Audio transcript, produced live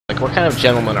Like, what kind of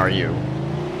gentleman are you?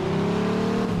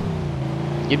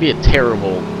 You'd be a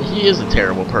terrible... He is a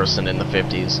terrible person in the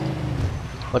 50s.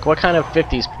 Like, what kind of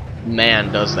 50s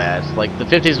man does that? Like, the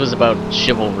 50s was about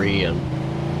chivalry and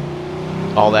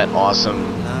all that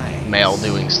awesome male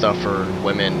doing stuff for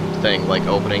women thing, like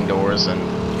opening doors and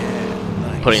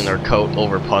putting their coat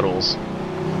over puddles.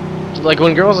 Like,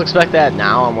 when girls expect that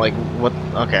now, I'm like, what?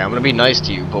 Okay, I'm gonna be nice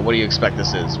to you, but what do you expect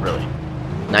this is, really?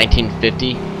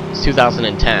 1950? It's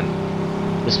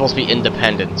 2010. You're supposed to be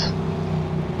independent.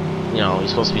 You know, you're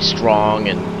supposed to be strong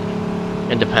and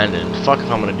independent. Fuck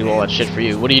if I'm gonna do all that shit for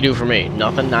you. What do you do for me?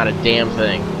 Nothing? Not a damn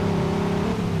thing.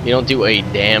 You don't do a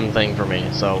damn thing for me,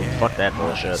 so fuck that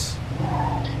bullshit.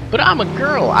 But I'm a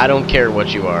girl. I don't care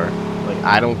what you are. Like,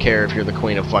 I don't care if you're the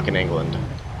Queen of fucking England.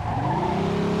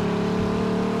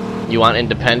 You want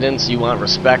independence, you want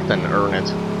respect, then earn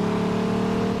it.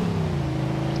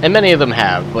 And many of them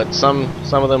have, but some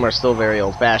of them are still very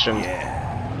old-fashioned.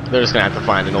 They're just gonna have to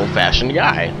find an old-fashioned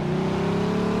guy.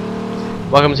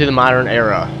 Welcome to the modern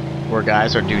era, where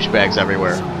guys are douchebags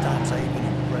everywhere. Sometimes I even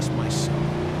impress myself.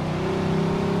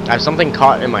 I have something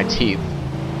caught in my teeth,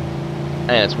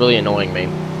 and it's really annoying me.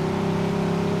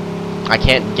 I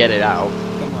can't get it out,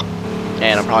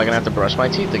 and I'm probably gonna have to brush my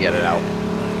teeth to get it out.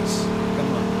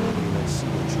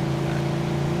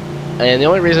 And the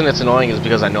only reason it's annoying is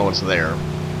because I know it's there.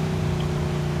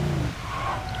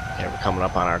 Okay, we're coming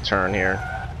up on our turn here.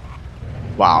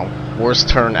 Wow, worst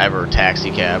turn ever, taxi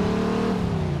cab.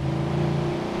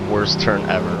 Worst turn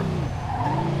ever.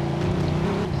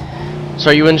 So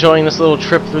are you enjoying this little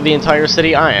trip through the entire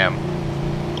city? I am.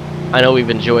 I know we've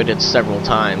enjoyed it several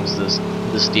times, this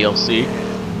DLC.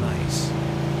 Nice.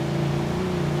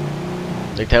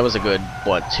 I think that was a good,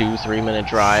 what, 2-3 minute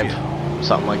drive?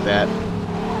 Something like that.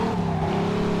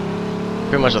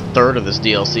 Pretty much a third of this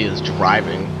DLC is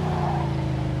driving.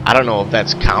 I don't know if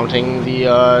that's counting the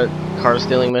car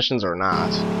stealing missions or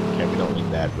not. Okay, we don't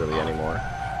need that really anymore.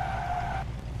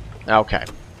 Okay,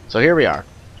 so here we are.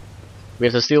 We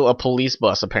have to steal a police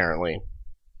bus, apparently.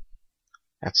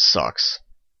 That sucks.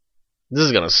 This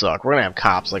is gonna suck. We're gonna have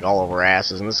cops like all over our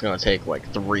asses, and this is gonna take like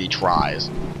 3 tries.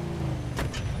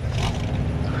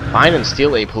 Find and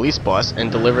steal a police bus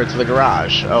and deliver it to the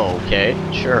garage. Oh, okay,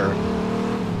 sure.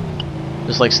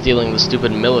 Just like stealing the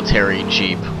stupid military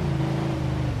jeep.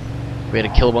 We had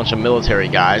to kill a bunch of military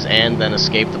guys and then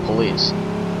escape the police.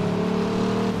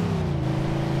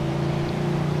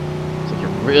 So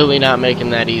you're really not making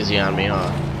that easy on me,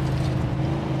 huh?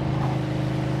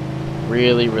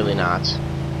 Really, really not.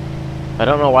 I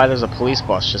don't know why there's a police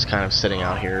bus just kind of sitting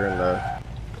out here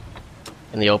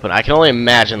in the open. I can only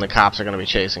imagine the cops are going to be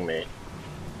chasing me.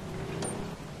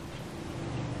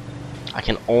 I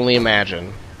can only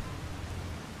imagine.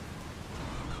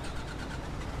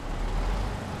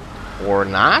 Or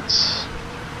not?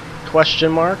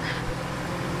 Question mark.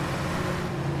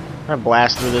 I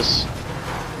blast through this.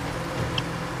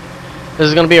 This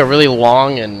is going to be a really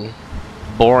long and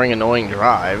boring, annoying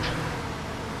drive.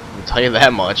 I'll tell you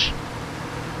that much.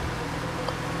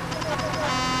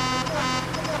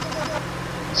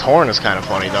 This horn is kind of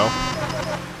funny, though.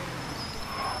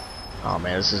 Oh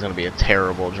man, this is going to be a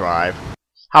terrible drive.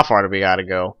 How far do we got to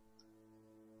go?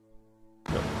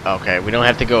 Okay, we don't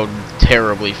have to go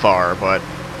terribly far, but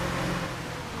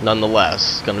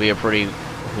nonetheless, it's going to be a pretty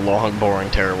long,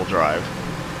 boring, terrible drive.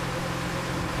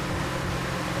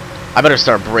 I better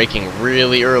start braking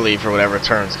really early for whatever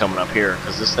turn's coming up here,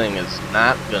 because this thing is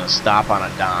not going to stop on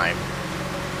a dime.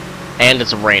 And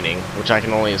it's raining, which I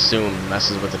can only assume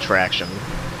messes with the traction.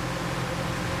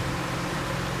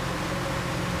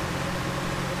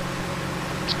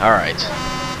 Alright.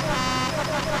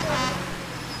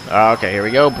 Okay, here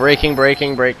we go. Braking.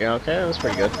 Okay, that's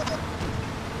pretty good.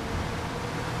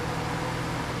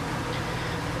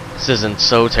 This isn't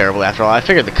so terrible after all. I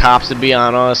figured the cops would be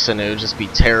on us and it would just be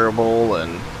terrible,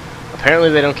 and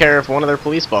apparently they don't care if one of their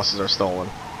police buses are stolen.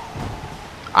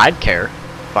 I'd care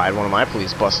if I had one of my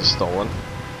police buses stolen.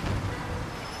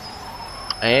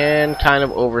 And kind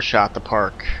of overshot the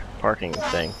parking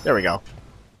thing. There we go.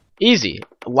 Easy.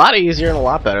 A lot easier and a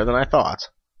lot better than I thought.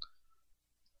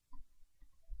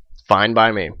 Fine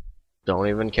by me. Don't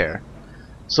even care.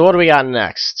 So what do we got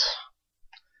next?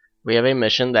 We have a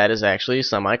mission that is actually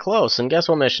semi-close. And guess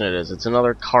what mission it is? It's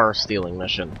another car stealing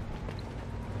mission.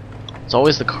 It's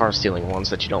always the car stealing ones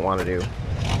that you don't want to do.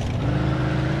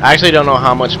 I actually don't know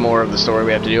how much more of the story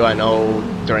we have to do. I know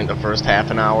during the first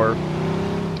half an hour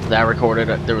that I recorded,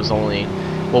 there was only...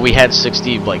 Well, we had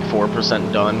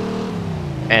 64% done.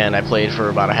 And I played for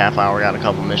about a half hour, got a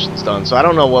couple missions done. So I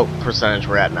don't know what percentage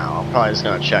we're at now. I'm probably just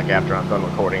going to check after I'm done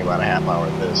recording about a half hour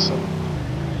of this.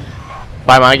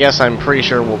 By my guess, I'm pretty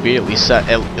sure we'll be at least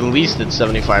at least at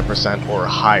 75% or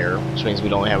higher, which means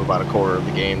we'd only have about a quarter of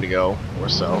the game to go, or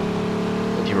so.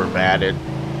 If you were bad at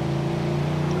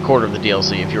a quarter of the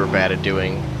DLC, if you were bad at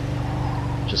doing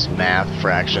just math,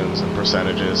 fractions, and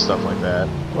percentages, stuff like that.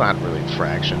 Well, not really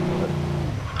fraction, but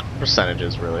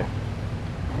percentages, really.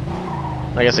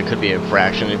 I guess it could be a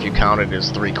fraction if you count it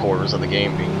as 3/4 of the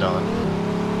game being done.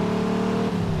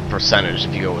 Percentage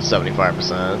if you go with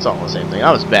 75%. It's all the same thing.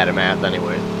 I was bad at math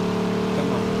anyway.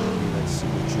 Come on, let's see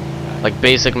what you got. Like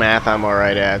basic math I'm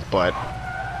alright at, but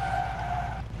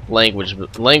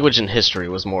language and history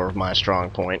was more of my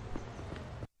strong point.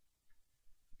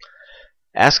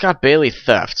 Ascot Bailey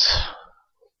theft.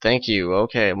 Thank you.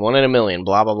 Okay, 1 in a million.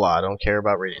 Blah blah blah. I don't care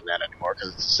about reading that anymore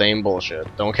because it's the same bullshit.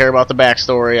 Don't care about the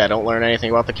backstory. I don't learn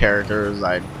anything about the characters.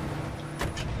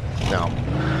 No.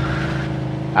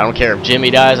 I don't care if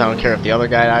Jimmy dies. I don't care if the other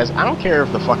guy dies. I don't care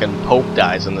if the fucking Pope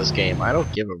dies in this game. I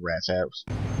don't give a rat's ass.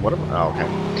 What am I? Oh, okay.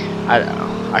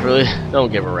 I really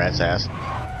don't give a rat's ass.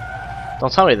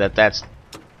 Don't tell me that that's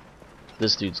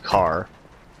this dude's car.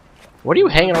 What are you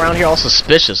hanging around here all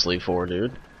suspiciously for,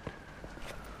 dude?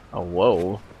 Oh,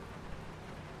 whoa.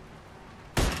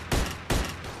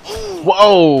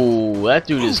 Whoa! That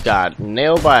dude just got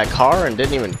nailed by a car and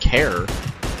didn't even care.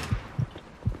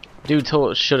 Dude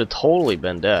should have totally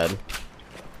been dead.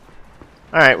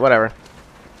 Alright, whatever.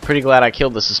 Pretty glad I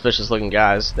killed the suspicious looking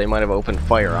guys. They might have opened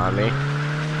fire on me.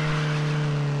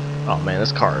 Oh man,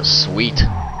 this car is sweet.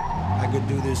 I could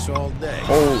do this all day.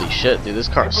 Holy shit, dude, this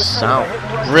car is sound.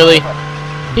 Really?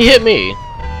 He hit me!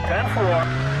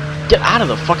 Get out of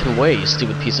the fucking way, you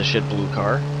stupid piece of shit blue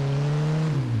car.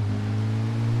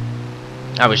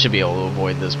 We should be able to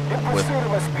avoid this with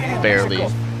barely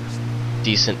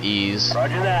decent ease.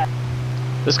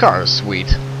 This car is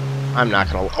sweet. I'm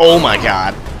not gonna. Oh my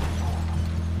god.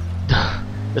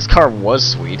 This car was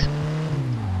sweet.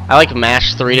 I like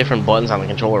mashed 3 different buttons on the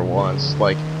controller once.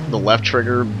 Like the left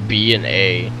trigger, B, and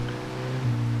A.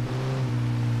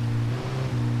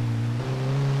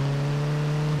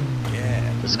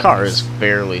 Yeah. This car is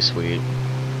fairly sweet.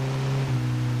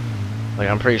 Like,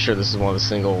 I'm pretty sure this is one of the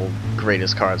single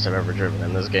greatest cars I've ever driven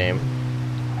in this game.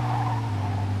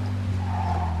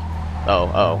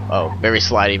 Oh. Very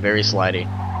slidey, very slidey.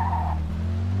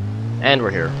 And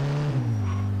we're here.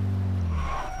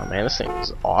 Oh man, this thing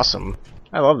is awesome.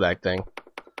 I love that thing.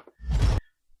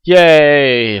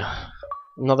 Yay!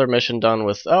 Another mission done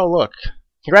with... Oh, look.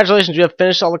 Congratulations, you have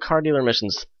finished all the car dealer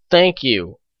missions. Thank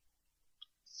you.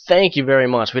 Thank you very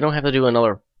much. We don't have to do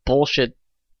another bullshit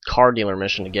car dealer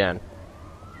mission again.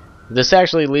 This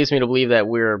actually leads me to believe that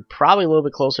we're probably a little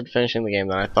bit closer to finishing the game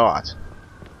than I thought.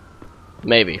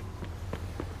 Maybe.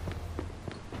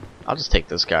 I'll just take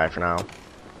this guy for now.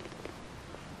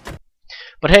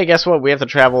 But hey, guess what? We have to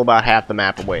travel about half the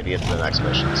map away to get to the next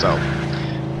mission. So,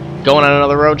 going on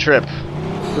another road trip.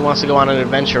 Who wants to go on an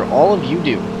adventure? All of you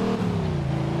do.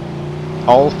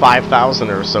 All 5,000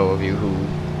 or so of you who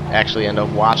actually end up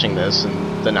watching this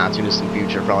in the not too distant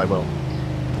future probably will.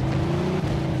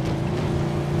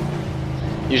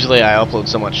 Usually I upload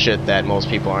so much shit that most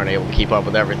people aren't able to keep up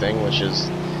with everything, which is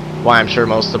why I'm sure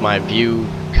most of my view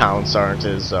counts aren't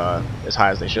as high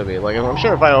as they should be. Like, I'm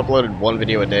sure if I uploaded 1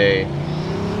 video a day,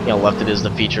 you know, left it as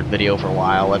the featured video for a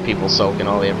while, let people soak in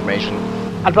all the information,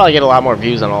 I'd probably get a lot more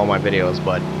views on all my videos,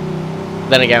 but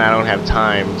then again, I don't have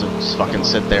time to just fucking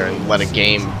sit there and let a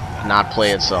game not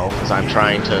play itself, because I'm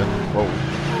trying to... Whoa.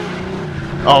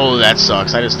 Oh, that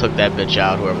sucks. I just took that bitch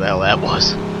out, whoever the hell that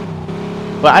was.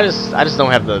 But I just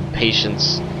don't have the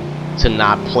patience to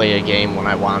not play a game when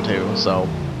I want to, so...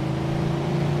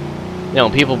 You know,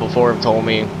 people before have told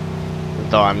me,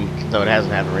 though it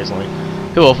hasn't happened recently,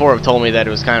 people before have told me that it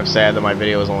was kind of sad that my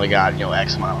videos only got, you know,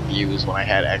 X amount of views when I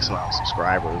had X amount of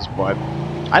subscribers, but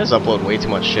I just upload way too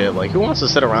much shit. Like, who wants to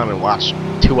sit around and watch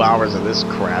 2 hours of this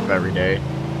crap every day?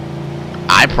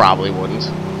 I probably wouldn't.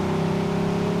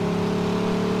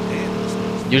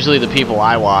 Usually the people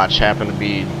I watch happen to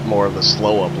be more of the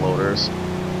slow uploaders.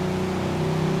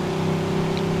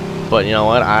 But you know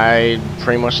what? I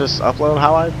pretty much just upload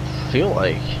how I feel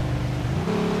like.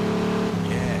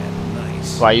 Yeah, nice.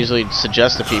 So I usually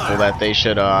suggest to people that they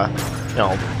should, you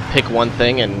know, pick one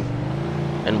thing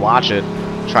and watch it.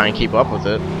 Try and keep up with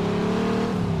it.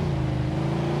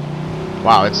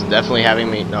 Wow, it's definitely having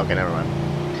me... Okay, never mind.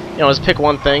 You know, just pick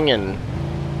one thing and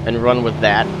run with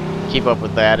that. Keep up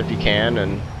with that if you can,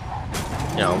 and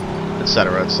you know,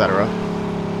 etc., etc.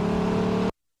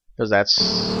 Because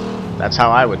that's how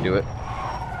I would do it.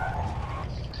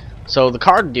 So the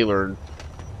car dealer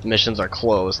missions are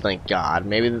closed, thank God.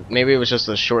 Maybe it was just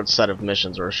a short set of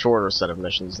missions, or a shorter set of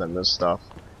missions than this stuff.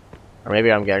 Or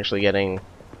maybe I'm actually getting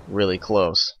really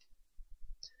close.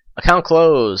 Account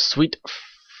closed. Sweet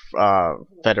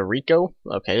Federico.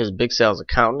 Okay, he's a big sales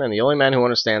accountant and the only man who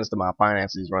understands the mob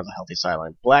finances. Runs a healthy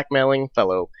sideline. Blackmailing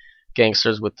fellow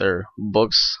gangsters with their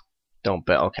books. Don't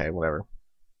bet. Okay, whatever.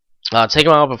 Take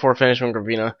him out before finishing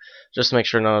Gravina, just to make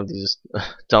sure none of these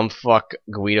dumb fuck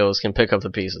Guidos can pick up the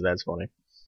pieces. That's funny.